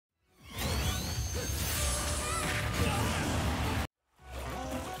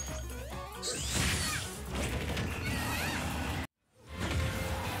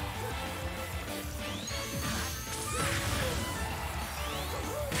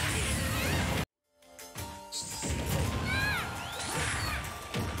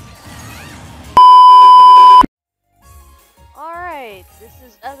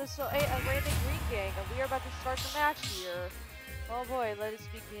is episode 8 of Random Green Gang, and we are about to start the match here. Oh boy, let us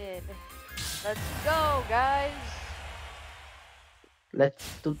begin. Let's go, guys!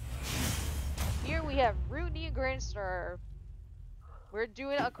 Let's do. Here we have Rooney and Grandstar. We're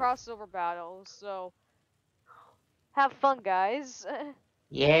doing a crossover battle, so have fun, guys.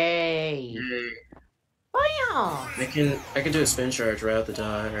 Yay! Yay. Bam! I can do a spin charge right out the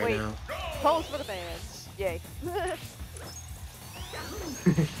dot right Wait. now. Pose for the fans. Yay.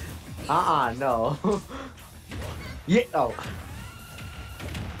 No. Yeah. Oh.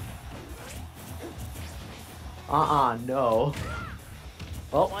 No.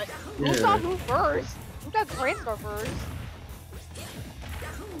 Oh. What? Yeah. Who got who first? Who got Grandstar first?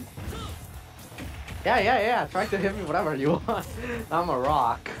 Yeah. Try to hit me whatever you want. I'm a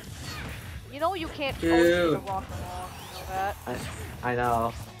rock. You know you can't Dude. always shoot a rock along, you know that? I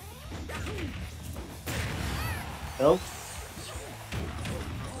know. Nope.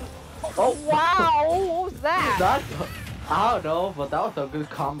 Oh Wow, what was that? That. I don't know, but that was a good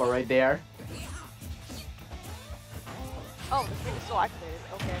combo right there. Oh, this thing is still activated.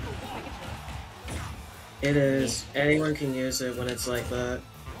 Okay, just making sure. It is. Anyone can use it when it's like that.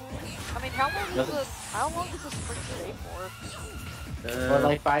 I mean, how long does the sprint stay for? For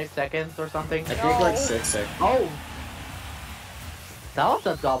like 5 seconds or something. I think like No. 6 seconds. Oh! That was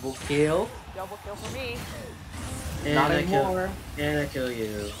a double kill. Double kill for me. And Not I kill. anymore. And I kill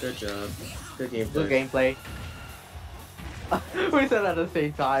you. Good job. Good gameplay. Good gameplay. We said at the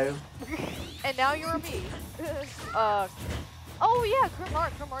same time. And now you're me. Oh yeah, Crim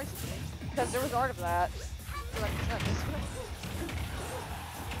Art's because there was art of that. So that makes sense.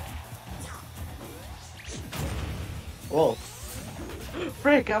 Whoa.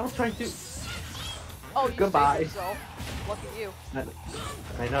 Frick, I was trying to. Oh, you Goodbye. saved yourself. Lucky you.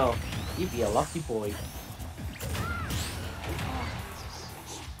 I know. You'd be a lucky boy.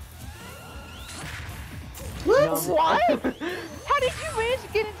 What? No. What? How did you manage to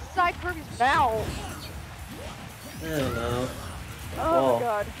get inside Kirby's mouth? I don't know. Oh Whoa. my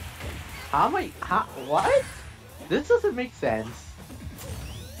god. How am I? What? This doesn't make sense.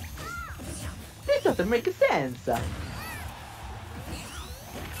 This doesn't make sense.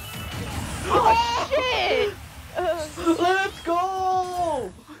 Oh shit! Let's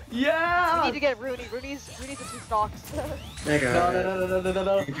go! Yeah! We need to get Rooney. Rooney's the 2 stocks. I got it.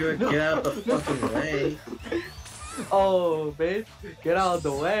 No. You do it. Get out the fucking way. Oh, bitch, get out of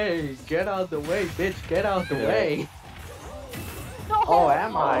the way! Get out of the way, bitch! Get out of the way! No! Oh,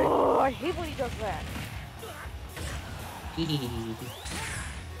 am I? Oh, I hate when he does that.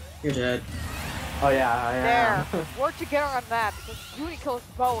 You're dead. Oh yeah, I am. There. Work together on that because Rooney kills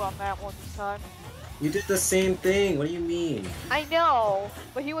Bo on that one this time. You did the same thing. What do you mean? I know,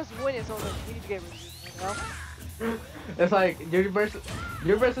 but he was winning, so we need to get Rooney, you know? It's like you're versus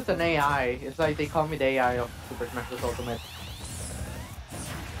an AI. It's like they call me the AI of Super Smash Bros. Ultimate.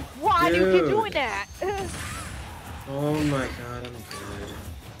 Why do you keep Dude. doing that? Oh my god, I'm good.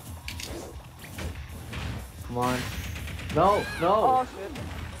 Come on. No. Oh shit.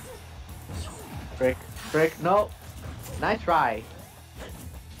 Frick, no. Nice try.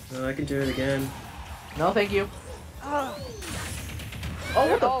 Oh, I can do it again. No, thank you. Oh, Oh,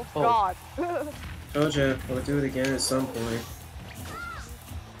 what the? oh god. Told ya, we'll do it again at some point.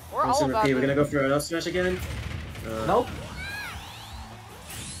 We're Rinse all and about repeat. We're this. gonna go for an up smash again? Nope.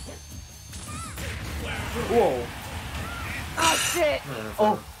 Whoa. Oh shit.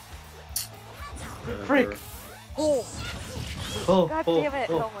 Oh. Frick. Oh, Oh. god oh, damn it.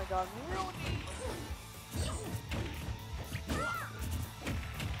 oh. Oh my god. Rooney.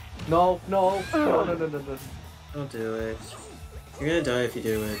 No. No. Don't do it. You're gonna die if you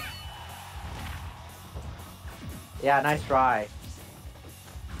do it. Yeah, nice try.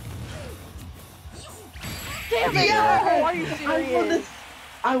 Damn it. Yeah. Oh, are you serious?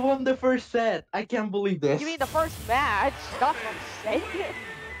 I won the first set. I can't believe this. You mean the first match? That's what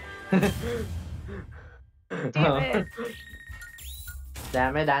I'm saying. Damn it.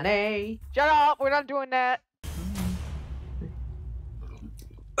 Damn it, Danny. Shut up. We're not doing that.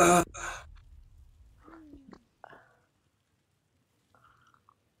 Oh,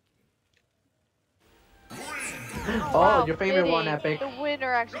 Wow, your favorite one, fitting. Epic. The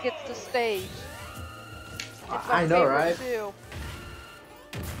winner actually gets the stage. It's my I know, favorite right? too.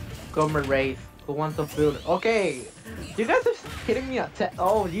 Gomer race. Who wants to build? Okay. You guys are hitting me at 10.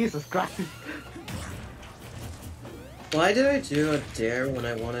 Oh, Jesus Christ. Why did I do a dare when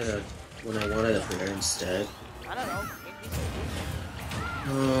I wanted a bear instead? I don't know.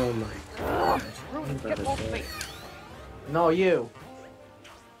 Oh my god. Ruin, I'm get about off to me. die. No, you.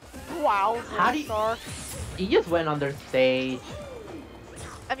 Wow. How do you- Star. You just went on their stage.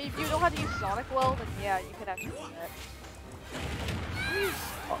 I mean, if you know how to use Sonic well, then yeah, you can actually do that.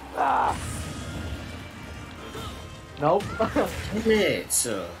 Ah. Nope. Damn it!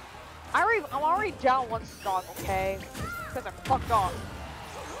 I'm already down one stock, okay? Because I fucked off.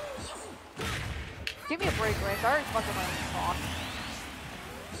 Give me a break, Rance. I already fucked up my own stock.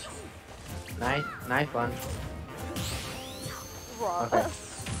 Nice one. Rough.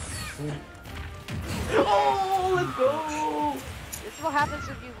 Okay. Oh, let's go! This is what happens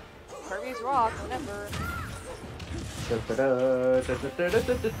if you Kirby's rock, remember. Please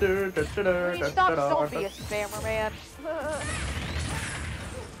stop, don't be a spammer, man.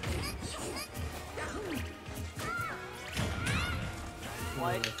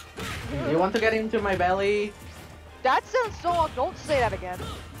 What? You want to get into my belly? That sounds so wrong, don't say that again.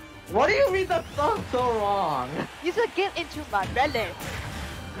 What do you mean that sounds so wrong? You said get into my belly.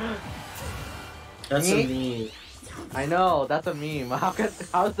 That's a meme. I know, that's a meme.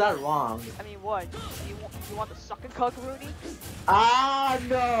 How's that wrong? I mean, what? You want the suck and cuck, Rooney? Ah,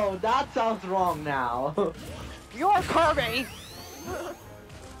 no, that sounds wrong now. You're Kirby!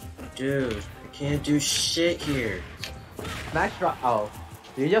 Dude, I can't do shit here. Nice try. Oh,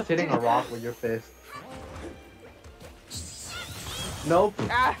 you're just hitting a rock with your fist. Nope.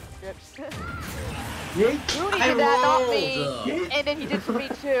 Ah, shit. Yeet. Rooney I did that, not rolled. me! And then he did to me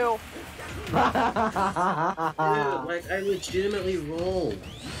too. Dude, like, I legitimately rolled.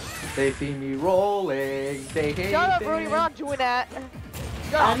 They see me rolling. They hate Shut up, it. Rooney, we're not doing that.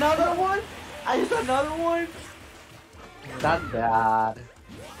 Shut up. Another one? I just another one? That's bad.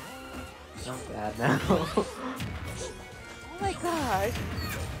 That's bad now. Oh my god.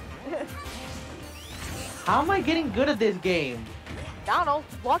 How am I getting good at this game? I don't know,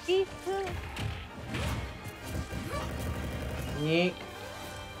 lucky? Yeet.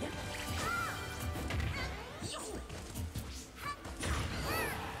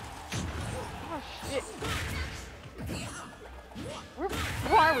 Oh shit.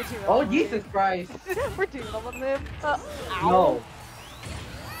 Why are we teaming up Oh, with him? Jesus Christ. We're teaming up with him. Ow. No.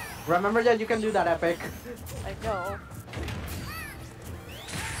 Remember that you can do that, Epic. I know.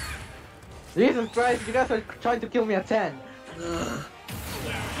 Jesus Christ, you guys are trying to kill me at 10.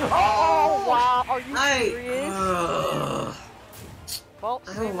 Oh wow, are you serious? Well,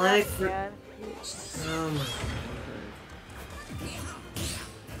 I same don't like round again. Oh my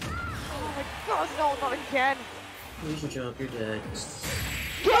Oh my god, no, not again. god. You should jump, you're dead.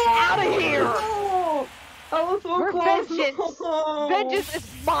 Get out of here! Oh, I was so For close. vengeance! No. Vengeance is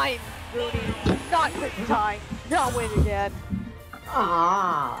mine, Rooney. Not quick time. Not win again.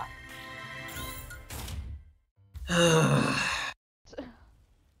 Ah. God.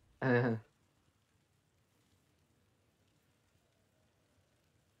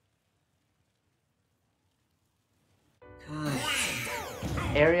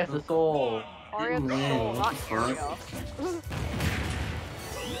 Area of the soul. Aria of the soul, not Area.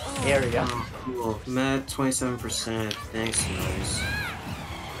 Area. Oh, cool. Mad 27%. Thanks, guys.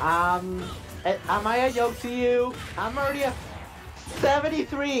 Am I a joke to you? I'm already at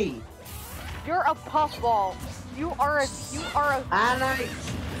 73. You're a puffball. You are a. And I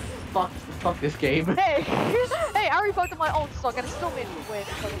fuck this game. Hey, hey! I already fucked up my own suck, and it still made me win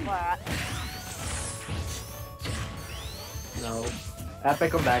because of that. No.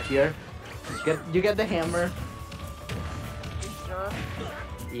 Epic, come back here. You get the hammer. You sure?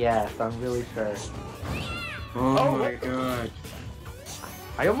 Yes, I'm really sure. Oh my god.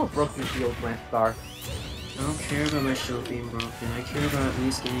 I almost broke my shield, my star. I don't care about my shield being broken. I care about at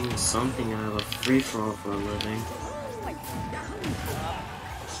least getting something out of a free-for-all for a living. Oh my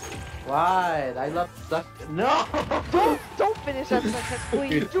Why? I love suck. No! Don't finish that sentence,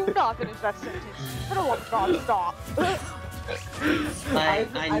 please. Do not finish that sentence. For the love of God, stop. I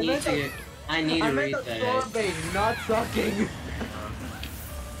need to read I that. sorbing, not sucking.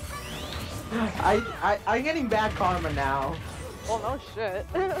 I'm getting bad karma now. Well, no shit.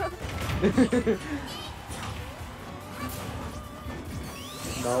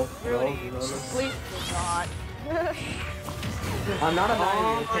 No, Rudy, no. please do not. I'm not a Oh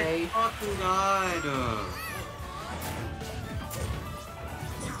man, okay? my fucking god.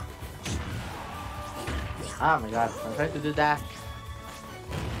 Oh my god, I'm trying to do that.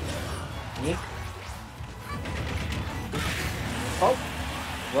 Nick? Oh!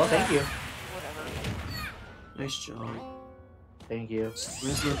 Well, thank you. Whatever. Nice job. Thank you.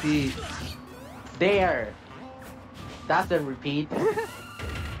 Where's repeat? There! That's a repeat.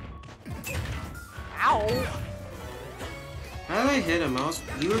 Ow! How did I hit him?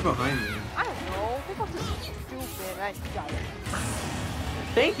 You were behind me. I don't know. I think I'm just stupid. I got it.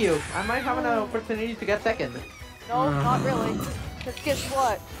 Thank you! I might have an opportunity to get second. No, not really. Cause guess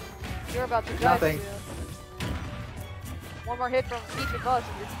what? You're about to die Nothing. soon. One more hit from each of us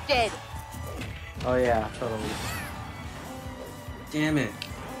and you're dead. Oh yeah, totally. Damn it.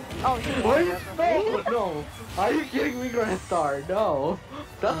 Oh, he What are you? from me. No, no. Are you kidding me, Grand Star? No,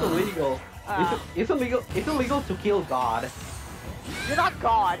 that's illegal. It's illegal. It's illegal to kill God. You're not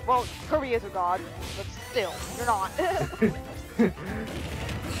God. Well, Kirby is a god, but still, you're not.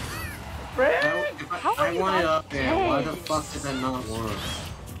 Friend? How are I you want it not up there. Why the dead? fuck did that not work?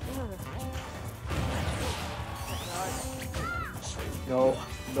 No,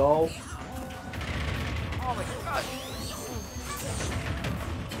 no. Oh my god.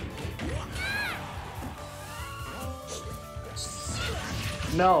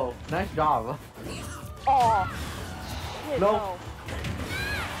 No, nice job. Oh. Shit, No.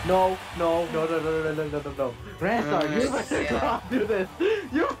 No, no, no, no, no, no, no, no, no, no. Grand Star, you better yeah. not do this.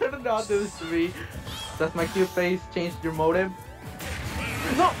 You better not do this to me. Does my cute face change your motive?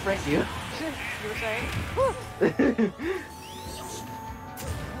 No, frick you. You were saying?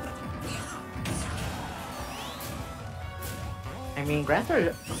 I mean, Grand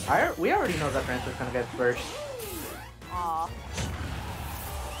Star, we already know that Grand Star's gonna get first. Aw.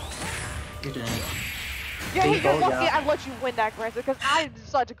 You're dead. Yeah, hey, you're Oh, lucky yeah. I let you win that, Granted, because I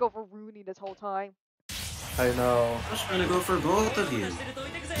decided to go for Rooney this whole time. I know. I was trying to go for both of you.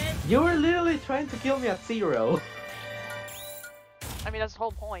 You were literally trying to kill me at 0. I mean, that's the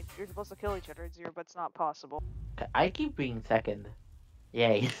whole point. You're supposed to kill each other at 0, but it's not possible. I keep being second.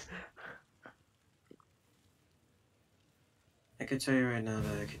 Yay. I could tell you right now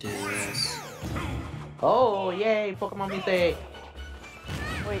that I could do this. Oh, yay, Pokemon music.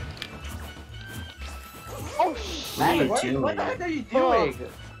 Wait. Oh, shit! What are you What doing? the heck are you Oh. doing?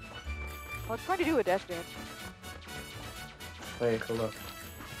 I was trying to do a dash dance. Wait, hold up.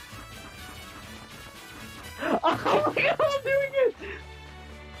 Oh my god, I'm doing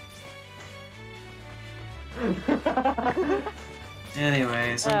it!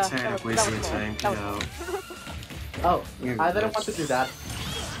 Anyways, I'm tired of wasting that was time. cool. Get out. Oh, You're I didn't bitch. want to do that.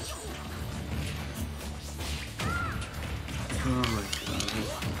 Oh my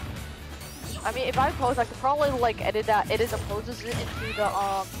I mean, if I pose, I could probably like edit the poses into the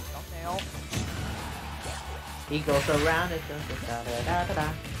thumbnail. He goes around and goes da da da da da.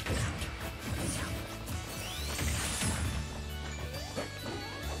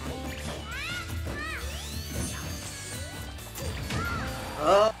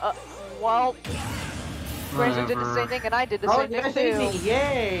 Well, Grayson did the Whatever. same thing, and I did the Oh, same you guys thing saved too. me!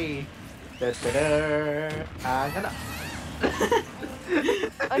 Yay! Da, da, da. I'm gonna.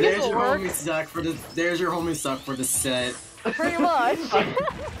 I guess There's it'll your work. homie stock for the. There's your homie stock for the set. Pretty much.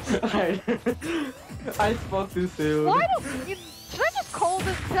 I spoke too soon. Why don't you? Should I just call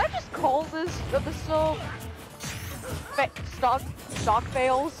this? Can I just call this episode stock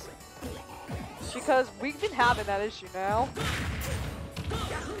fails? Because we've been having that issue now.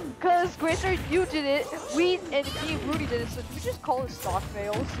 Cause Gracer, you did it. Me and Rudy did it. So we just call it stock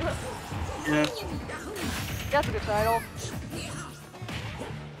fails. Yeah. That's a good title.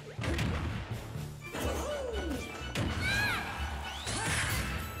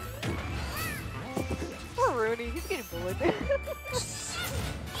 Poor Rudy, he's getting bullied.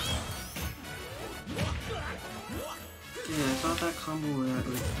 Yeah, I thought that combo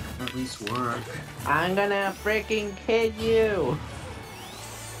would at least work. I'm gonna freaking hit you!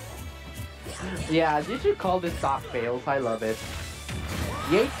 Yeah, you should call this stock fails. I love it.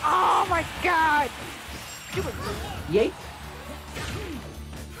 Yeet! Oh my god! Yeet!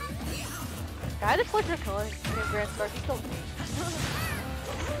 I just like your killing Grand Star. He killed me.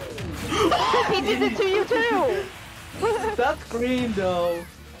 He did it to you too! That's green though.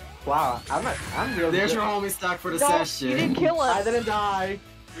 Wow, I'm really There's good. your homie stock for the No, session. you didn't kill I him. didn't die.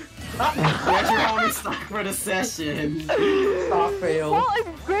 There's your homie stock for the session. Stock fail. Well,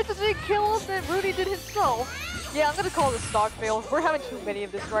 if Grant didn't kill him, then Rudy did himself. Yeah, I'm gonna call this stock fails. We're having too many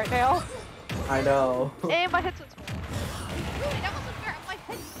of this right now. I know. And my headset's Rudy, that wasn't fair. My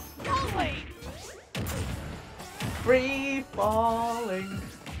head's falling. Free falling.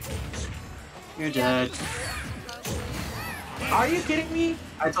 You're dead. Are you kidding me?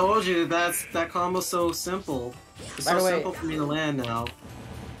 I told you that combo's so simple. It's By so the way- simple for me to land now.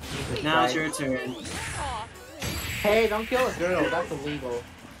 Now it's your turn. Aw. Hey, don't kill a girl. That's illegal.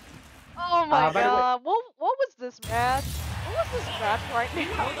 Oh my by the way- god. What was this match? What was this match right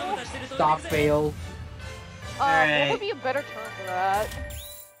now? Stock fail. What Alright. would be a better term for that?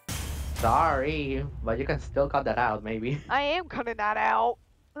 Sorry, but you can still cut that out, maybe. I am cutting that out.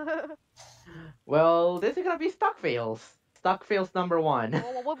 Well, this is gonna be stock fails. Stock fails number 1.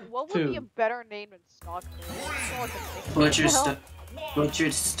 Well, what would be a 2. better name than stock fail?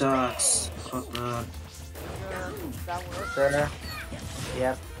 Butchered stocks. Fuck that. Sure, that works. Sure.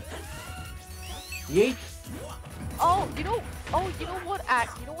 Yep. Yeet. Oh, you know what?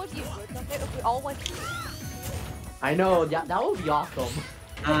 You know what'd be a good number if we all went. I know. Yeah, that would be awesome.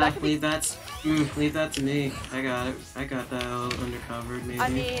 Leave that to me. I got it. I got that all undercovered, maybe. I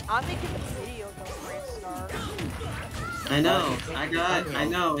mean, I'm making a video though, Grand Star. I know. I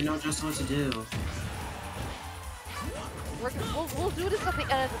know just what to do. We'll do this at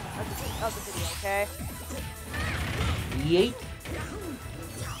the end of the video, okay? Yeet.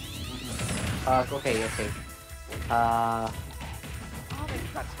 Okay. Oh my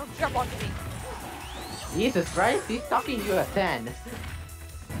god, don't jump onto me. Jesus Christ, he's talking you a 10. Really?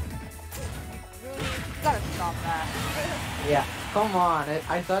 You gotta stop that. Yeah, come on.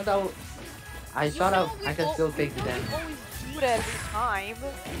 I thought I could still take the 10. We always do it every time.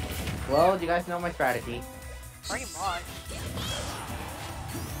 Well, you guys know my strategy. Pretty much.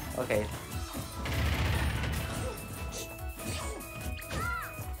 Okay.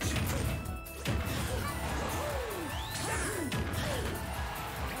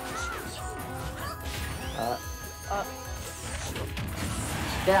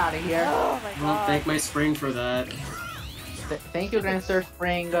 Get out of here. Oh my god. Well, thank my spring for that. Thank you, Grandster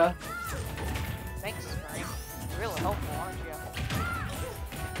Spring. Thanks, Spring. You're really helpful, aren't you?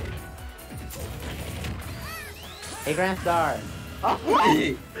 Hey, Grandstar. Oh, what?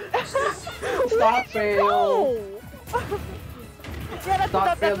 Hey. Stock fail. No! Yeah,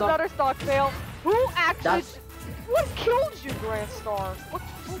 that's another stock fail. Who actually... What killed you, Grand Star? What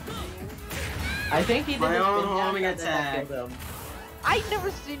killed you? I think he did My the own spin homing dash and then attack. I killed him. I never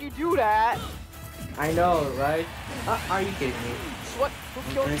seen you do that. I know, right? Are you kidding me? What?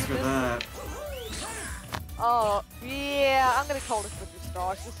 Who killed Thanks you? for This? that. Oh, yeah, I'm gonna call this with your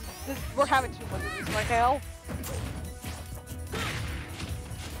stocks. This we're having too much of this right now.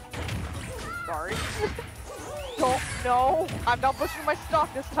 Sorry. Don't, no, I'm not pushing my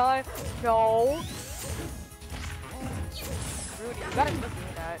stock this time. No. Rudy, you gotta quit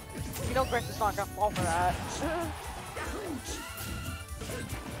doing that. You know Grinch is not gonna fall for that.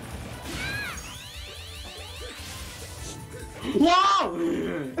 Wow!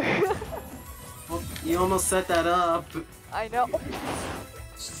 Well, you almost set that up. I know.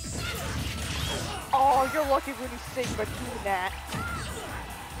 Oh, you're lucky when you sing by doing that.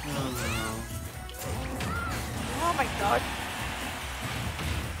 Oh Oh my god.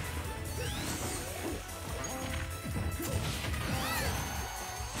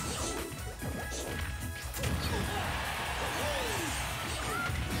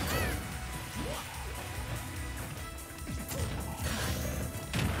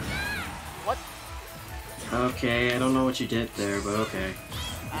 What? no. Okay, I don't know what you did there, but okay.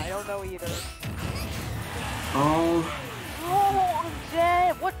 I don't know either. Oh. Oh, I'm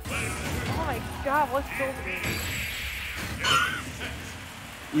dead. What? Oh my god, what's going on?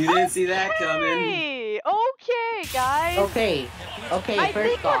 You didn't see that coming. Hey, okay, guys. Okay, I first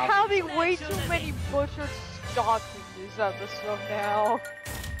think we're off, having way too many butchered stocks in this episode now.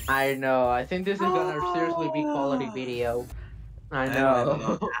 I know, I think this is gonna seriously be quality video. I I know. don't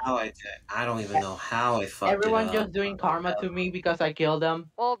even know how I did. I don't even know how I fucked Everyone it up. just doing karma to me because I killed them.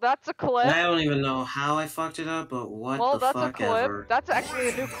 Well, that's a clip. I don't even know how I fucked it up, but what Well, the that's a fuck clip. ever. That's actually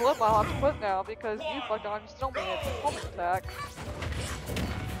a new clip I'll have to put now because you fucked on still made a homing attack. You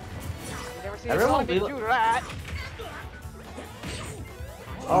never seen Everyone anyone be- do that.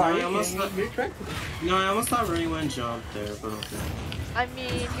 Oh, No, are I you almost kidding me? You're trying No, I almost thought Ray went jump there, but okay. I mean,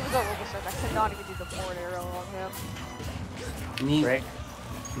 he was a Robo Surge. I could not even do the forward arrow on him. I mean, Rick.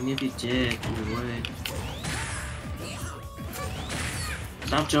 if you did, you would.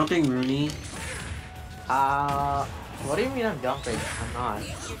 Stop jumping, Rooney. What do you mean I'm jumping? I'm not.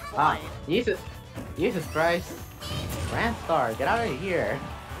 Fine. Jesus Christ. Randstar, get out of here.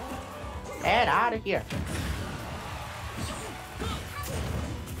 Get out of here.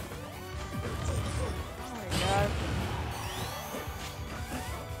 Oh my god.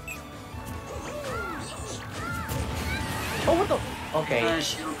 Oh, what the? Okay.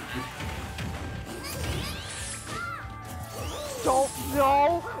 Shield. Don't,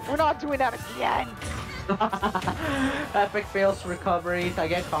 no! We're not doing that again! Epic fails recoveries. I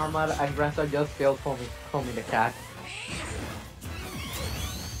get karma, and Grandson just failed homing the cat.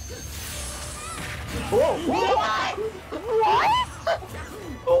 Whoa! What? What?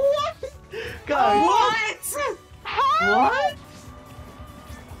 What? Guys, What? How? what?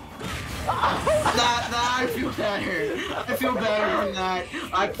 Nah, I feel better. I feel better from that.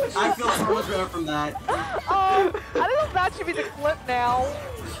 I feel so much better from that. Oh I think that should be the clip now.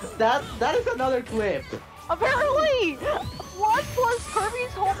 That is another clip. Apparently, Flood plus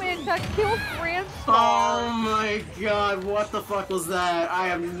Kirby's home attack kills Grand Oh Star. my god, what the fuck was that? I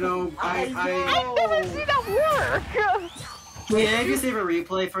have no... I've never seen that work. Yeah, if you save a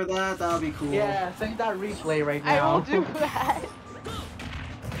replay for that, that would be cool. Yeah, save that replay right I now. will do that.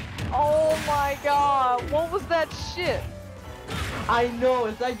 Oh my god, what was that shit? I know,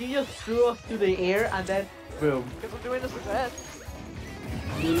 it's like you just threw us to the air and then boom. Because we're doing this again.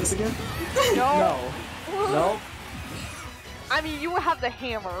 Do this again? No. No. I mean, you have the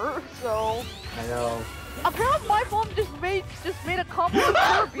hammer, so. I know. Apparently, my mom just made a combo with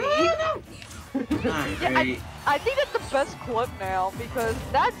Kirby. Great. I think that's the best clip now because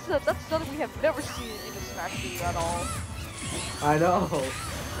that's something we have never seen in a Smash video at all. I know.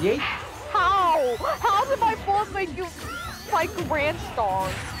 Yeet. How? How did my mom make you fight Grand Star?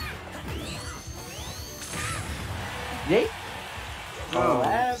 Yeet. Oh,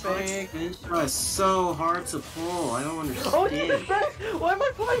 epic. That is so hard to pull. I don't understand. Oh, Jesus Christ! Why am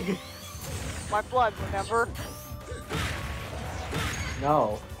I playing? My blood, remember?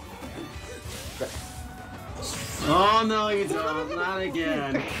 No. Oh no, you don't. Not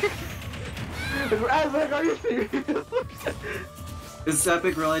again. Isaac, are you serious? Is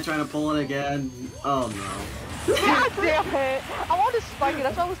Epic really trying to pull it again? Oh no. God damn it! I want to spike it.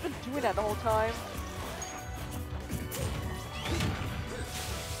 That's why I've been doing that the whole time.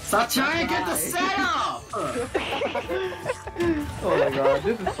 Stop trying to get the setup! Oh my god,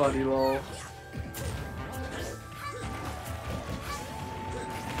 this is funny, lol.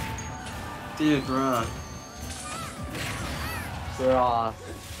 Dude, bruh. Bruh.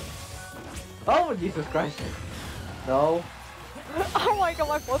 Oh, Jesus Christ. No. Oh my god,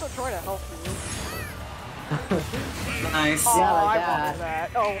 my brother trying to help you. Nice. Oh, Yeah, like I that. wanted that.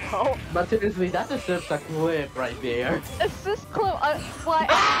 Oh well. But seriously, that's just a clip right there. Is this clip? What?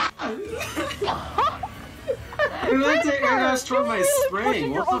 You like to destroy my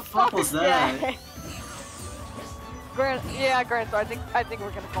spring. What the fuck was that? Yeah, Grant. So I think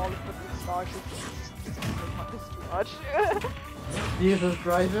we're gonna call this the star. This is too much. Jesus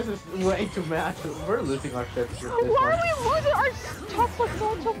Christ, this is way too much. We're losing our shit with this Why one. are we losing our stuff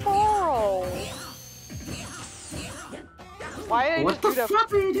until tomorrow? Why did I What just the do that?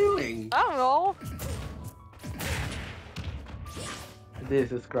 fuck are you doing? I don't know.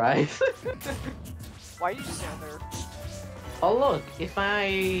 Jesus Christ. Why are you just stand there? Oh look, it's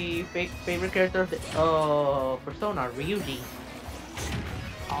my favorite character of the Persona, Ryuji.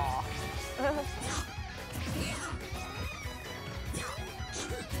 Aw.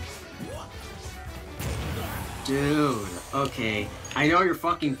 Dude, okay. I know your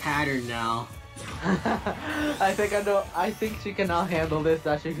fucking pattern now. I think she can now handle this,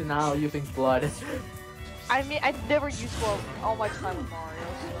 that she's now using blood. I mean, I never used well all my time with Mario,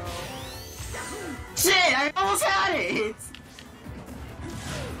 so. Shit, I almost had it!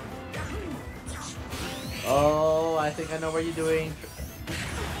 Oh, I think I know what you're doing.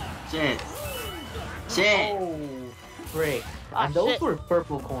 Shit. Shit. Oh, frick. Ah, And those shit. were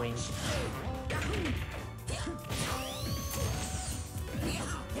purple coins.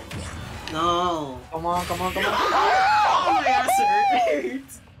 No. Come on, come on, come on. Oh, my ass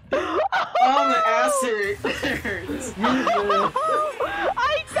hurts. Oh, my ass hurts.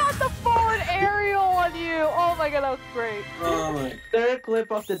 I got the forward aerial on you! Oh my god, that was great. Oh my. Third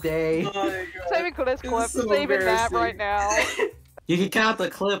clip of the day. Oh my god. Saving this clip, so saving that embarrassing. right now. You can count the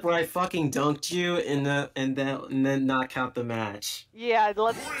clip where I fucking dunked you and then not count the match. Yeah,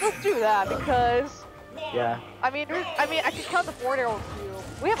 let's do that because Yeah, I mean I can count the forward arrow too.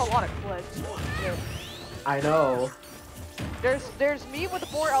 We have a lot of clips. Yeah. I know. There's me with the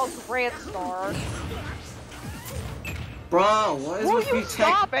forward arrow Grand Star. Bro, what is Will with you you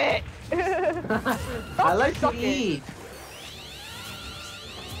stop it? I like to sucking. eat.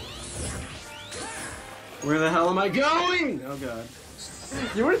 Where the hell am I going? Oh god.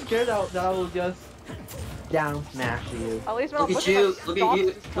 You were scared that I will just down smash you. At least we're Look not at you, looking look at you,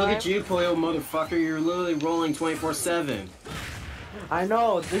 this look at time. you, Poyo motherfucker, you're literally rolling 24/7. I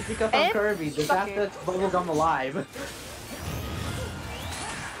know, just because I'm And Kirby, the fact sucking. that bubblegum alive.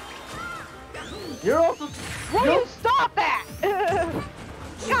 You're also Will you stop that?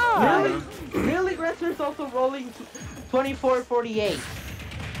 God! really, really, Gretcher's also rolling 24-48.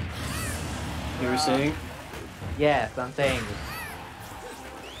 You were saying? Yes, I'm saying.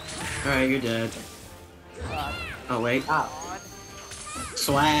 Alright, you're dead. Oh wait. Ow.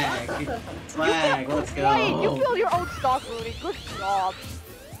 Swag! Swag, let's go! Wait, you build your own stock, Rooney. Good job.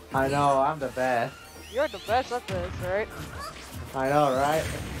 I know, I'm the best. You're the best at this, right? I know, right?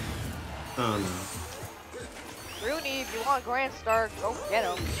 Oh no. Rooney, if you want Grand Star, go get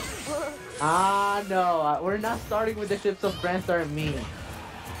him. Ah, no. We're not starting with the ships of Grand Star and me.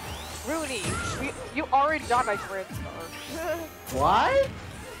 Rooney, you already got my Grand Star. What?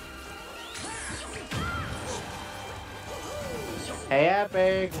 Hey,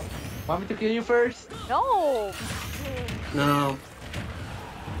 Epic. Want me to kill you first? No! No.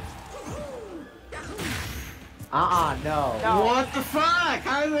 No. No. What the fuck?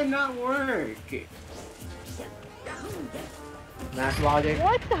 How did it not work? Math logic.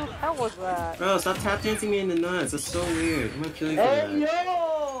 What the hell was that? Bro, stop tap dancing me in the nuts. That's so weird. I'm gonna kill you for Hey, that.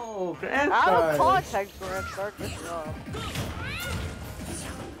 yo! Grand Out of Star. context, Grand Star. Good job.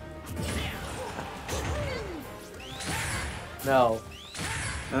 No.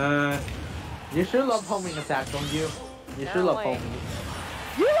 You sure love homing attacks, don't you? You sure love Apparently. homing.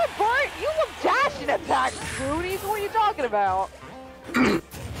 You love Bart! You love dashing attacks, Rooney! What are you talking about?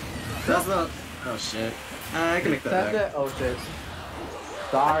 That's not. Oh shit. I can make that That's back. it. Oh shit.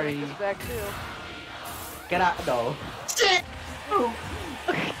 I Sorry. make this back too. Get out. No. Shit! Oh.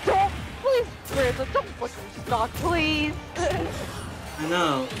 Don't, please, Grandpa, don't butcher your stock, please. I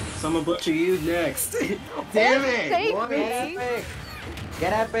know. So I'm gonna butcher you next. Damn it! Save What? me. Get Epic.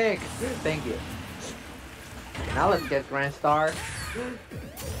 Get Epic. Thank you. Now let's get Grand Star.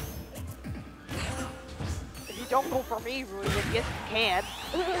 If you don't go for me, Rooney, then yes, you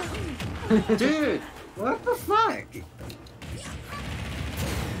can. Dude! What the fuck?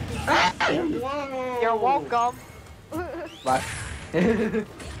 Whoa! You're welcome. But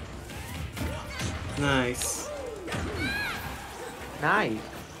Nice. nice.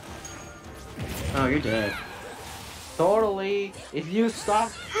 Oh, you're dead. Totally. If you stop.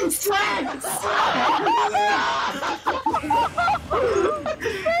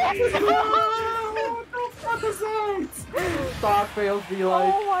 Stock fails be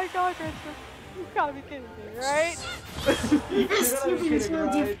like. Oh my god, Grandpa. You gotta be kidding me, right? You're stupid, you should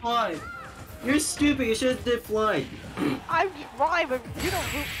have did fly. You're stupid, you should have did fly. I'm trying, but you don't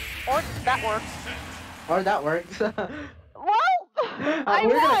do. Or that works. Or that works. Well, I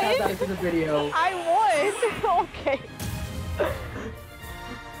we're won. gonna cut that into the video. I won. Okay.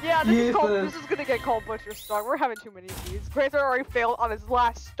 Yeah, this Jesus. is gonna get called Butcher Stock. We're having too many of these. Grandpa already failed on his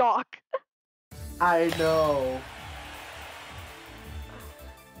last stock. I know.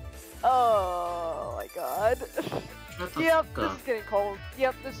 Oh my god. Shut the Yep, fuck this up. is getting cold.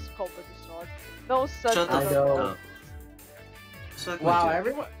 Yep, this is called Butcher Stock. No such Shut the I fuck know. up. Suck my Wow, dick.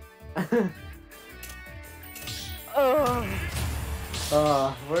 everyone. Ugh.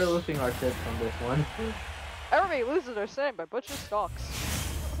 We're losing our tips on this one. Everybody loses their same by Butcher Stocks.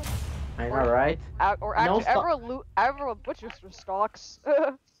 I know, right? Or No actually, everyone butchers their stocks.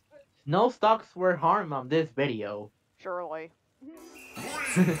 No stocks were harmed on this video. Surely.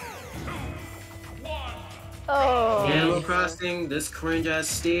 Oh. Animal Crossing, this cringe ass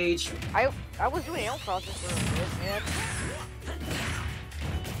stage. I was doing Animal Crossing for a bit, man.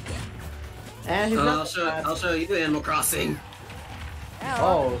 And he's not. I'll show you Animal Crossing. Yeah.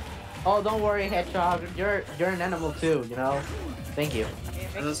 Oh, don't worry, Hedgehog. You're an animal too, you know. Thank you. It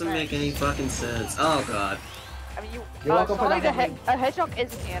makes That doesn't sense. make any fucking sense. Oh god. I mean, You're welcome for Sonic that, a hedgehog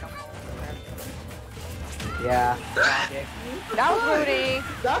is an animal. Yeah. That was Rudy.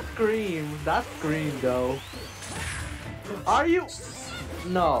 That scream though. Are you?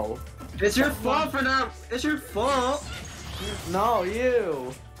 No. It's your fault for not. It's your fault. No,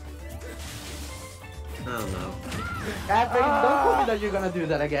 you. I don't know. Epic, don't tell me that you're gonna do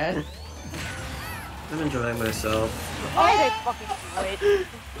that again. I'm enjoying myself. I didn't fucking do it.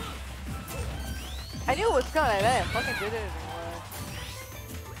 I knew it was coming, I didn't fucking did it anyway.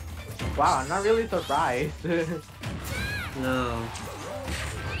 Wow, I'm not really surprised. No.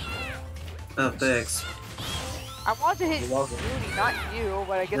 Oh, thanks. I wanted to hit You're welcome. Rudy, not you,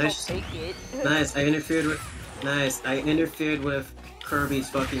 but I guess Nice. I'll take it. Nice. I interfered with. Nice. I interfered with Kirby's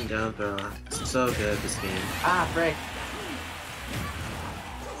fucking down throw. It's so good this game. Ah, frick.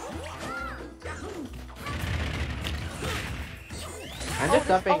 I'm just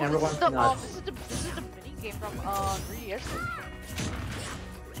upping everyone's nuts. This is the mini game from 3DS.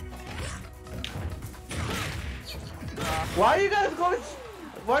 Why are you guys going?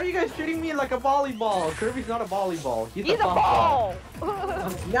 Why are you guys treating me like a volleyball? Kirby's not a volleyball. He's He's a softball. ball!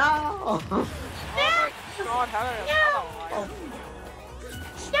 No. God, how did I know?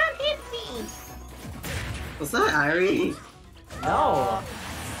 Don't hit me! Was that Irie? No.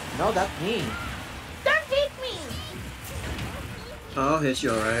 No, that's me. Don't hit me! I'll hit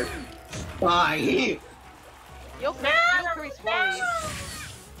you, alright. Bye! You'll crease slowly.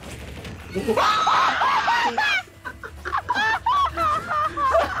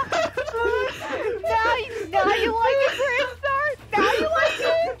 Now you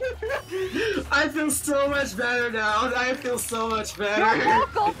much better now. I feel so much better. You're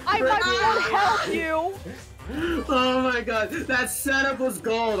welcome. I might want to help you. Oh my god, that setup was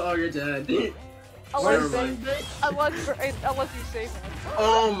gold. Oh, you're dead. Unless, Never mind. unless you save him.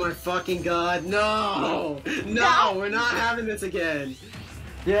 Oh my fucking god, no! No, we're not having this again.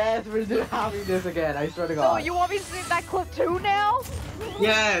 Yes, we're having this again. I swear to So God. you want me to save that clip too now?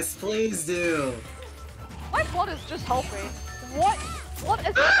 Yes, please do. My blood is just helping. What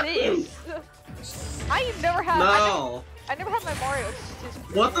is this? I never had. No. I never had my Mario assist.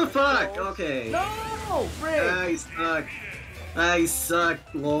 What the fuck? kills. Okay. No, frick. I suck. I suck,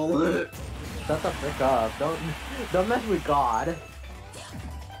 lol. Shut the frick up. Don't mess with God.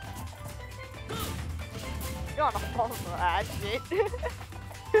 You're on a fall for that shit.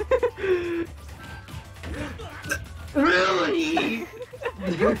 Really?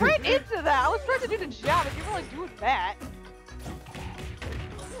 You were right into that. I was trying to do the jab, and you were like doing that.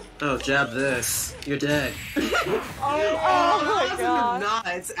 Oh, jab this. You're dead. Oh my god.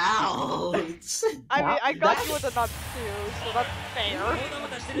 Nuts. Ouch. I mean, I got you with the nuts too, so that's fair.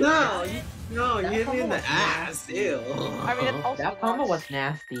 No, you hit me in the ass. Ew. I mean, it's also That combo nuts. was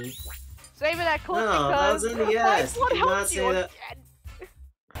nasty. Saving that clip No, that because was in the my ass. blood Do not helped say you that. again.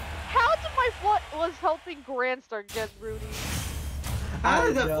 How did my blood was helping Grandstar get Rudy? How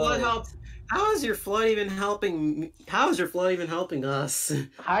did I the know. flood help? How is your flood even helping? How is your flood even helping us?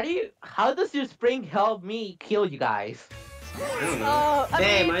 How does your spring help me kill you guys? I don't know. I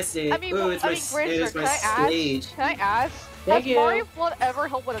Hey, mean, my stage. I mean, Ooh, it's my, Grandstar, it's my can I ask? stage. Can I ask? Thank Has you. Mario Flood ever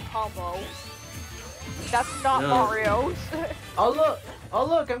helped with a combo? That's not No. Mario's. Oh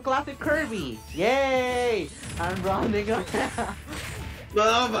look, I'm classic Kirby. Yay! I'm running around.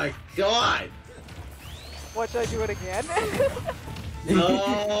 Oh my god! What, should I do it again?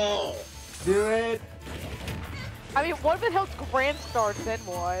 No! Do it. I mean, what if it helps Grandstar, then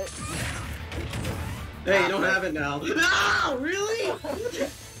what? Hey, you don't have it now. No! Really?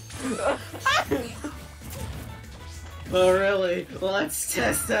 Oh, really? Let's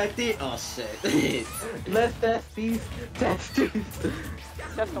test that thing. Oh, shit. Let's test these testes.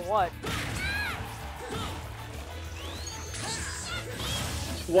 Just a what?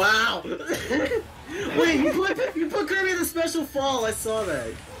 Wow! Wait, you put Kirby in the special fall. I saw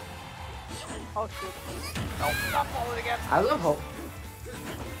that. Oh shoot. Oh, not falling again. I love hope.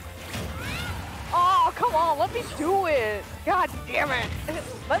 Oh, come on, let me do it. God damn it.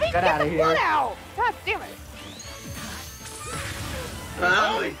 Let me Get get outta the here. blood out. God damn it.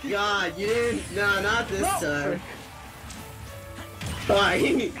 Oh my god, you didn't. No, not this No. time.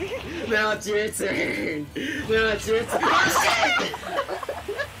 Fine. Now it's your turn. Now it's your turn. Oh, shit!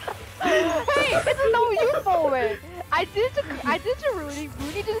 Hey, it's a no you moment. I did it to Rudy.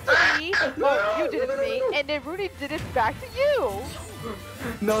 Rudy did it to me. Well, you did it to me, and then Rudy did it back to you.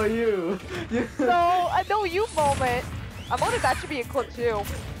 No, you. So a no you moment. I'm wondering that should be a clip too.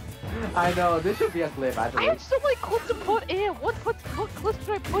 I know, this should be a clip, I I believe. have so many clips to put in. What clips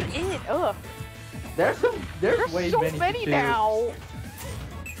should I put in? Ugh. There's There's way so many, many to do. now.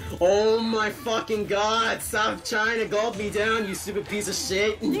 Oh my fucking god! Stop trying to gulp me down, you stupid piece of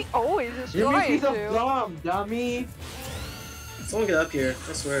shit! He always is You're a trying piece of to. gum, dummy. Someone get up here,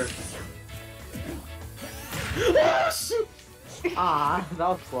 I swear. Oh shit! Ah, that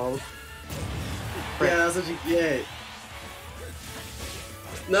was close. Yeah, that's what you get.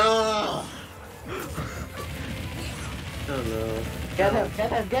 No! Oh no. Get him, get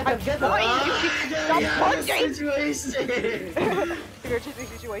him, get him, get him. Why Ah, you keep get stop me out of punching? this situation! Figure out the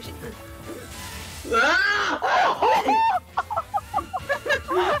situation. Ah!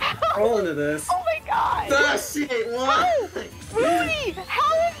 Roll into this. Oh my god! Ah shit, what? Rudy!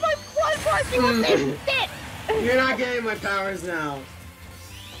 How is my blood working with this shit? You're not getting my powers now.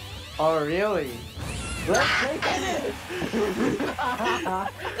 Oh, really? Let's take it!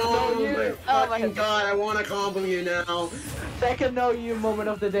 Oh you- my oh my fucking god, I wanna combo you now. Second no you moment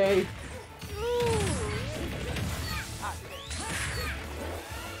of the day.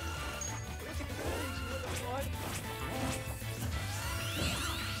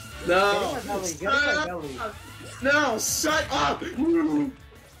 No! Get in my belly, get in Shut my up. belly. No, shut up!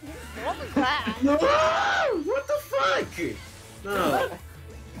 What was that? No! What the fuck? No.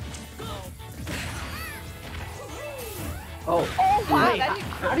 Oh, Oh wow, wait, that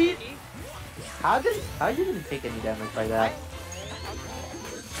how do you how you didn't take any damage by that?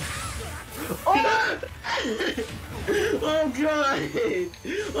 Oh! Oh god!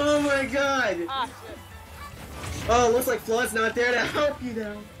 Oh my god! Ah, shit. Oh, looks like Flood's not there to help you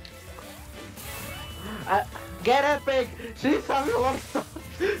now. Get epic! She's having a lot of stuff.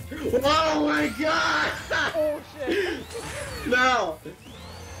 Oh my god! Oh shit. No!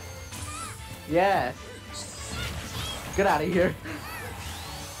 Yes. Get out of here.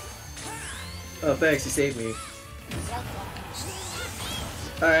 Oh, thanks, you saved me.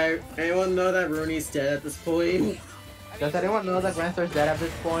 Alright, anyone know that Rooney's dead at this point? Does anyone know that Grandstar's dead at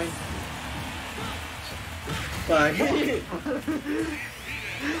this point? Fuck.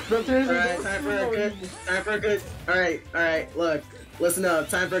 No, seriously, Alright, time for a good, alright, look, listen up,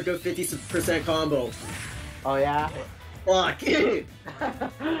 time for a good 50% combo. Oh yeah? Fuck.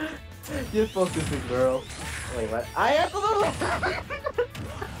 You're focusing, girl. Wait, what? I have to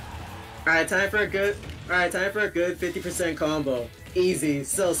Alright, time for a good 50% combo. Easy,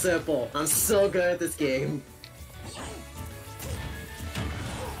 so simple. I'm so good at this game.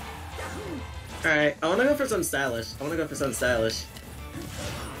 Alright, I wanna go for something stylish.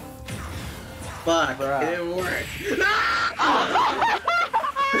 Fuck, Bruh. it didn't work.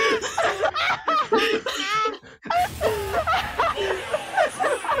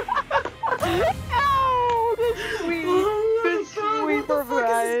 Oh, that's sweet. That's sweet for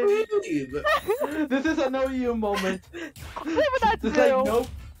Brian. This is a no you moment. Save it that It's too. like, nope.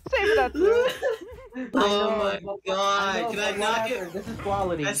 Save it that too. Oh my know, god, but can I not whatever, get... This is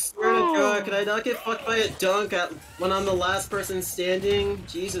quality. I swear to god, can I not get fucked by a dunk when I'm the last person standing?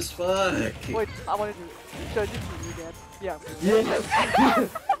 Jesus fuck. Wait, I want to do. Should I just do it again? Yeah. Yeah.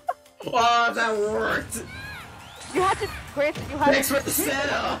 Oh, that worked! You had to, Grant. You had Thanks to. for the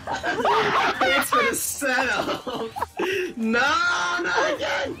setup! Thanks for the setup! No, not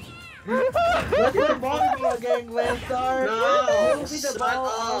again! Let's do the volleyball game, Landstar. No, You be the shut ball,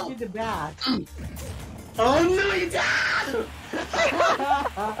 up. I'll be the bat. Oh no, you died!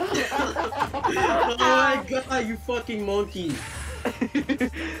 Oh my god, you fucking monkey!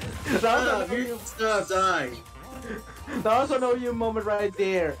 Stop dying! That was a no you moment right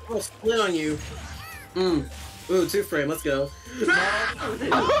there. I'll split on you. Ooh, 2-frame, let's go.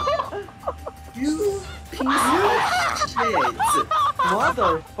 You piece of shit!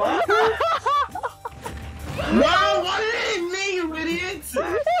 Motherfucker! No, why did it hit me, you idiot?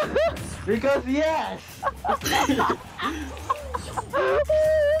 Because yes! Oh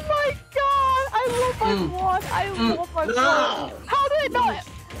my god! I love my wand! I love my No. wand!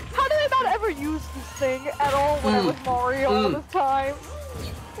 How did I not ever use this thing at all when I was Mario all this time?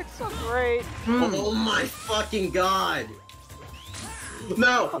 It's so great. Oh my fucking god!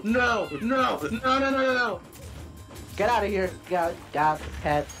 No! Get out of here. Get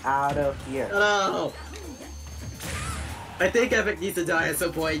pet out of here. No! I think Epic needs to die at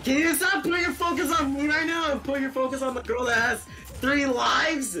some point. Can you stop putting your focus on me right now and put your focus on the girl that has 3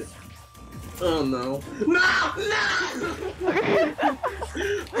 lives? Oh no. No!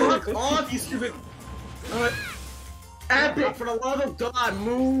 Fuck off, you stupid... Epic, for the love of God,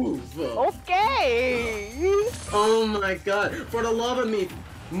 move! Okay! Oh my god, for the love of me,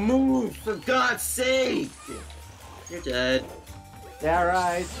 move, for God's sake! You're dead. Yeah,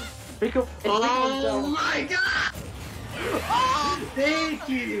 right. Oh my god! Thank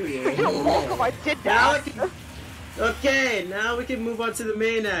you! You're welcome, I did Now that! we can... Okay, now we can move on to the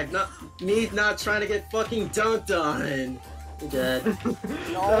main act. Not trying to get fucking dunked on. You're dead.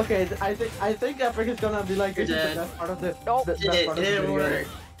 Okay, I think Epic is gonna be like, this is the Dead. best part of the Nope. best It part of the didn't video. work.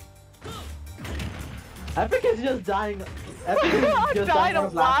 Epic is just dying. Epic is I'm just dying of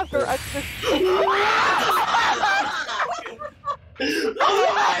of laughter at this.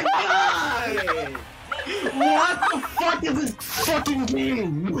 Oh my god! What the fuck is this fucking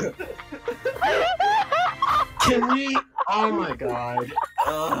game? Can we? Oh my god.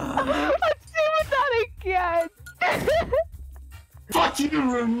 Let's do that again! Fuck you,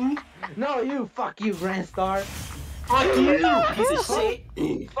 Rooney! No, you. Fuck you, Grandstar. Fuck you, piece of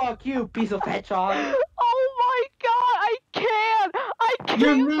shit! Fuck you, piece of hedgehog. Oh my god, I can't! I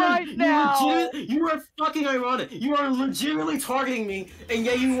can't right now! You are fucking ironic. You are legitimately targeting me, and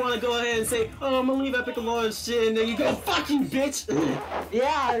yet you want to go ahead and say, "Oh, I'm gonna leave Epic alone and shit," and then you go, "Fucking bitch!"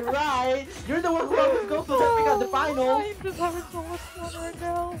 Yeah, right. You're the one who always goes to Epic at the finals. I'm just having so much fun right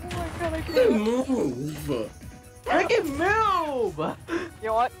now. Oh my god, I can't. Move. Freaking move! You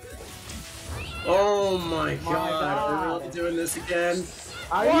know what? Oh my god, God. are we all doing this again?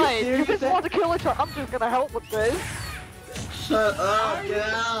 Are Why? you You serious? just want to kill each other. I'm just gonna help with this. Shut up, get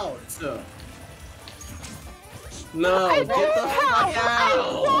out! No, I get the love fuck I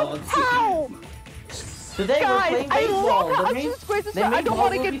love out! how! Today we're Guys, playing I baseball. love how The I'm main- just going to the say I main don't ball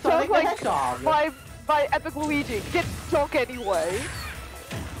want to will be get Sonic dunked the like Hedgehog. by Epic Luigi. Get dunked anyway.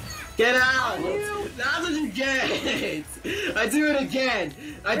 Get out! You- That's what you get! I do it again!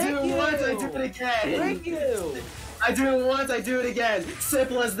 I do Thank it once, I you. do it again! Thank you. I do it once, I do it again!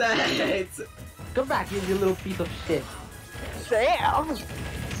 Simple as that! Come back, you little piece of shit. Damn!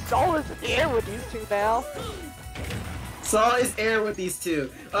 It's all in the air with these two now. Saw is air with these two.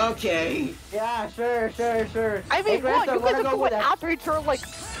 Okay. Yeah, sure. I mean, Hey, what? Grandson, You wanna guys go are with going that? after each other like...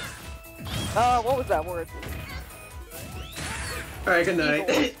 what was that word? Alright, good night.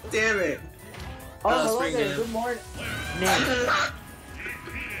 Evil. Damn it. Oh, hello Spring there. Man. Good morning.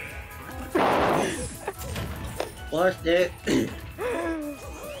 Watch it.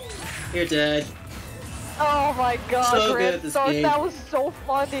 You're dead. Oh my god, So good at this Grandstar, game. that was so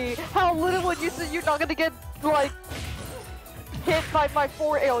funny. How little when you said you're not gonna get, like, hit by my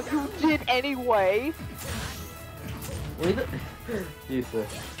 4L, you did anyway. Jesus.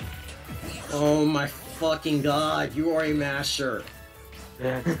 Oh my fucking god, you are a masher.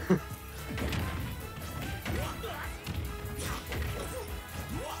 Yeah.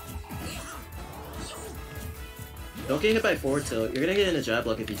 Don't get hit by forward tilt. You're gonna get in a jab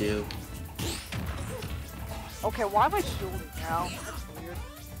lock if you do. Okay, why am I shielding now? That's weird.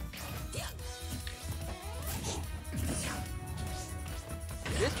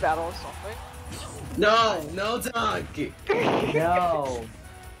 This battle is something. No dunk! No.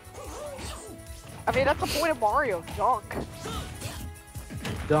 I mean, that's the point of Mario, dunk.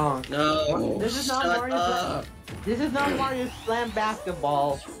 Dunk. No, This is not shut Mario up. This is not Mario Slam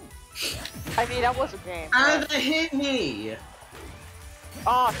Basketball. I mean, that was a game. Ah, but- that hit me!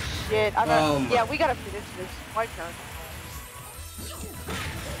 Oh shit! I'm Oh not. my- Yeah, we gotta finish this. My turn.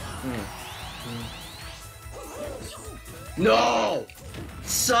 No!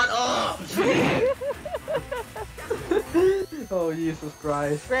 Shut up! Oh, Jesus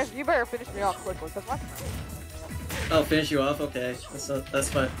Christ. Grant, you better finish me off quickly, cause my turn. Oh, finish you off? Okay. That's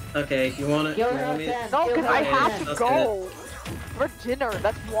fine. Okay, you want Kill it? her at me? 10. No, Kill cause her I at have 10. to That's go for dinner.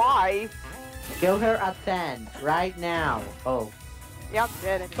 That's why. Kill her at 10. Right now. Oh. Yeah, I'm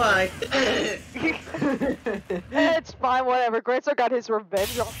dead anyway. Bye. It's fine, whatever. Grandstar got his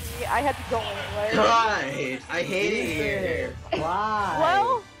revenge on me. I had to go anyway. God, I hate it here. Why?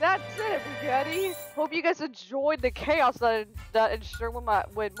 Well, that's it, everybody. Hope you guys enjoyed the chaos that ensued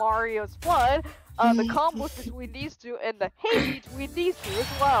with Mario's flood, the combos between these two, and the hate between these two as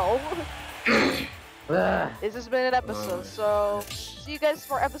well. Ugh. This has been an episode, so see you guys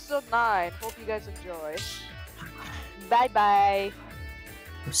for episode 9. Hope you guys enjoy. Bye bye.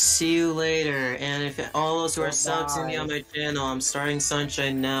 See you later, and if all those who are subbed to me on Goodbye. my channel, I'm starting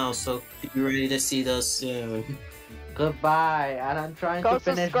Sunshine now, so be ready to see those soon. Goodbye. And I'm trying Go to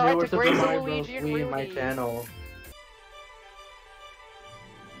finish subscribe newer to Super Grace Mario Bros. Luigi and Wii on my Rudy. channel.